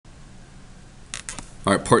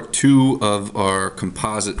All right, part 2 of our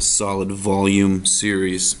composite solid volume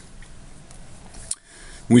series.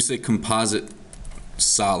 When we say composite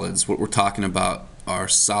solids, what we're talking about are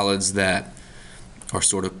solids that are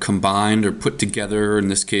sort of combined or put together, in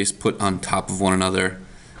this case put on top of one another,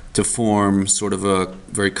 to form sort of a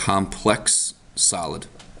very complex solid.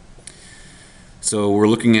 So we're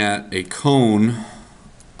looking at a cone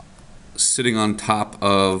sitting on top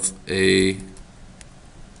of a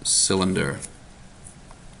cylinder.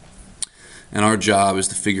 And our job is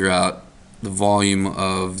to figure out the volume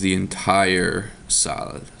of the entire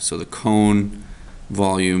solid. So the cone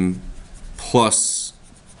volume plus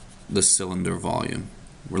the cylinder volume.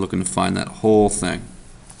 We're looking to find that whole thing.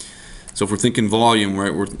 So if we're thinking volume,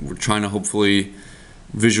 right, we're trying to hopefully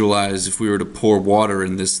visualize, if we were to pour water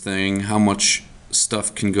in this thing, how much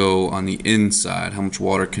stuff can go on the inside, how much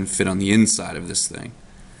water can fit on the inside of this thing.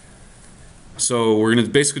 So we're going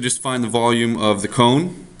to basically just find the volume of the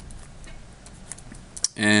cone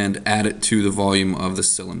and add it to the volume of the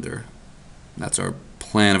cylinder. That's our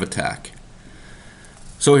plan of attack.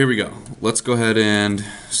 So here we go. Let's go ahead and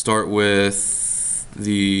start with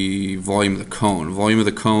the volume of the cone. Volume of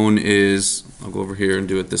the cone is, I'll go over here and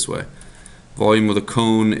do it this way. Volume of the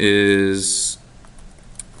cone is,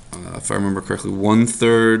 if I remember correctly,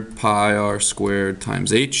 1/3 pi r squared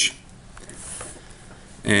times h.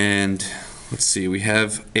 And let's see, we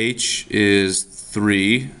have h is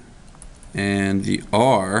 3. And the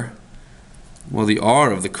r, well, the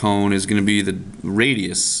r of the cone is going to be the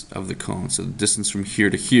radius of the cone, so the distance from here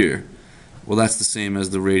to here. Well, that's the same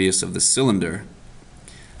as the radius of the cylinder.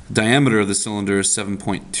 The diameter of the cylinder is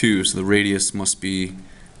 7.2, so the radius must be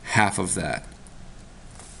half of that,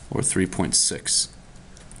 or 3.6.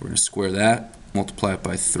 We're going to square that, multiply it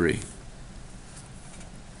by 3.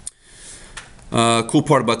 Cool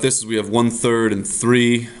part about this is we have 1/3 and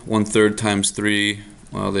 3. 1/3 times 3.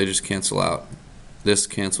 Well, they just cancel out. This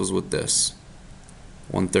cancels with this.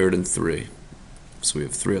 1/3 and 3. So we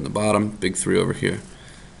have 3 on the bottom, big 3 over here.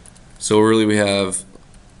 So really we have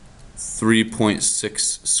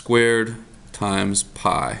 3.6 squared times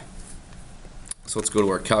pi. So let's go to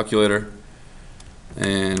our calculator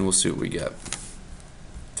and we'll see what we get.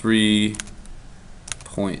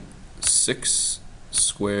 3.6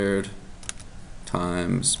 squared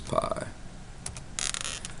times pi.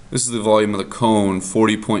 This is the volume of the cone,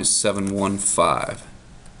 40.715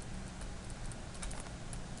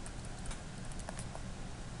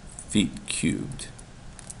 feet cubed.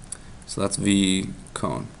 So that's V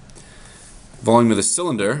cone. Volume of the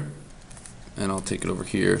cylinder, and I'll take it over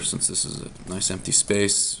here since this is a nice empty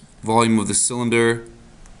space. Volume of the cylinder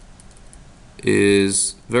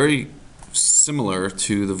is very similar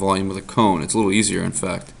to the volume of the cone. It's a little easier, in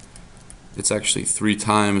fact. It's actually 3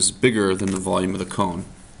 times bigger than the volume of the cone.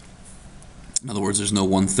 In other words, there's no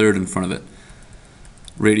 1/3 in front of it.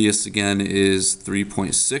 Radius again is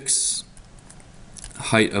 3.6.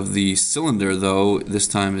 Height of the cylinder, though, this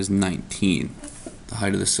time is 19. The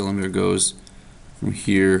height of the cylinder goes from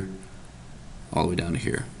here all the way down to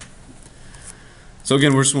here. So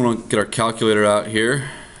again, we just want to get our calculator out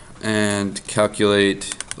here and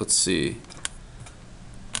calculate, let's see,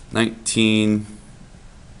 19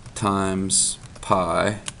 times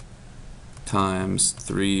pi times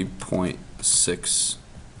 3.6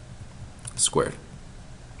 squared.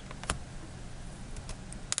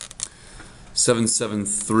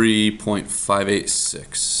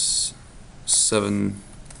 773.586.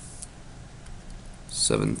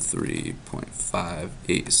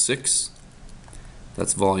 773.586.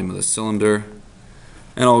 That's volume of the cylinder.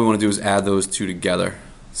 And all we want to do is add those two together.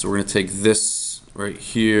 So we're going to take this right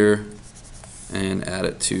here and add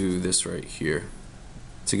it to this right here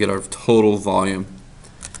to get our total volume.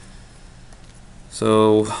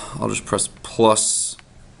 So I'll just press plus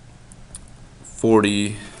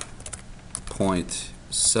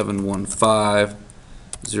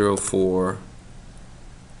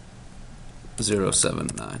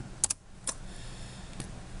 40.71504,079.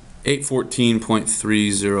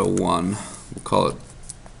 814.301. We'll call it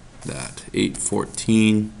that.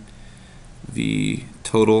 814 V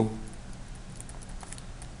total.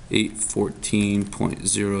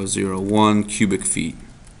 814.001 cubic feet.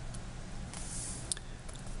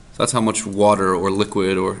 So that's how much water or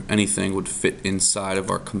liquid or anything would fit inside of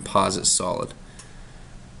our composite solid.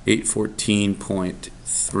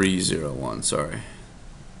 814.301, sorry.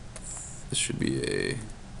 This should be a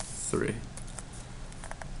 3.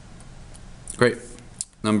 Great.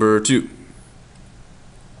 Number 2.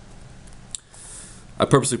 I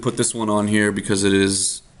purposely put this one on here because it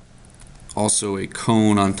is also a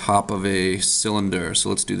cone on top of a cylinder. So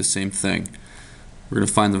let's do the same thing. We're going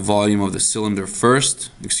to find the volume of the cylinder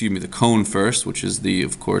first, the cone first, which is the,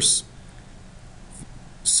 of course,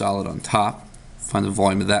 solid on top. Find the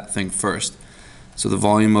volume of that thing first. So the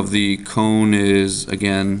volume of the cone is,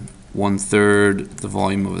 again, 1/3 the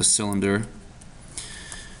volume of the cylinder.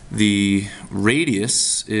 The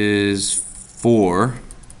radius is 4.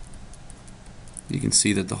 You can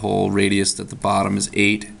see that the whole radius at the bottom is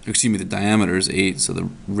 8. The diameter is 8, so the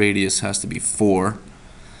radius has to be 4.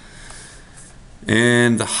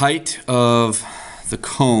 And the height of the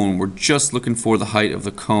cone, we're just looking for the height of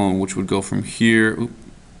the cone, which would go from here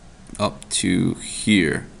up to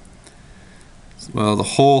here. Well,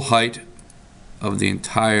 the whole height of the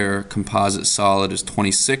entire composite solid is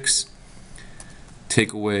 26.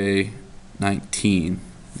 Take away 19,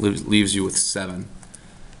 leaves you with 7.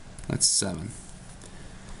 That's 7.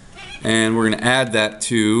 And we're going to add that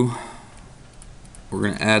to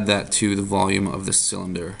the volume of the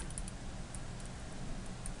cylinder,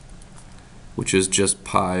 which is just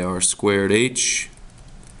pi r squared h.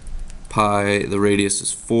 Pi, the radius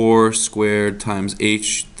is 4 squared times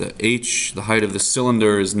h. The height of the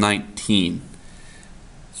cylinder is 19.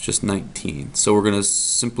 It's just 19. So we're going to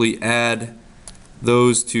simply add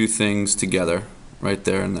those two things together, right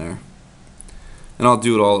there and there. And I'll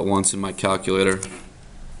do it all at once in my calculator.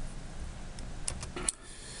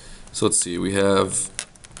 So let's see, we have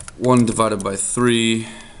 1 divided by 3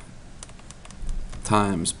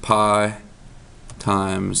 times pi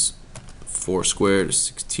times 4 squared is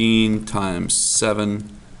 16 times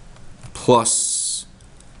 7 plus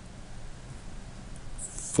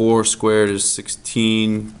 4 squared is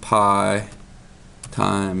 16 pi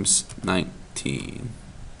times 19.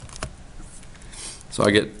 So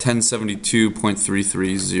I get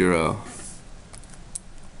 1072.330.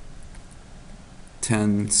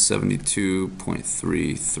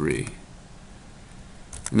 1072.33.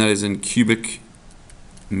 And that is in cubic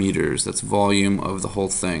meters. That's volume of the whole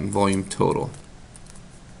thing, volume total.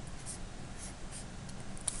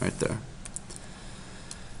 Right there.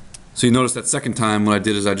 So you notice that second time what I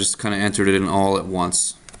did is I just kind of entered it in all at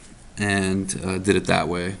once and did it that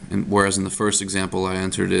way. And whereas in the first example I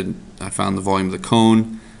found the volume of the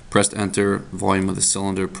cone, pressed enter, volume of the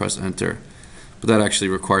cylinder, press enter. But that actually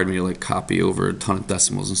required me to copy over a ton of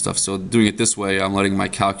decimals and stuff. So doing it this way, I'm letting my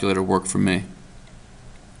calculator work for me.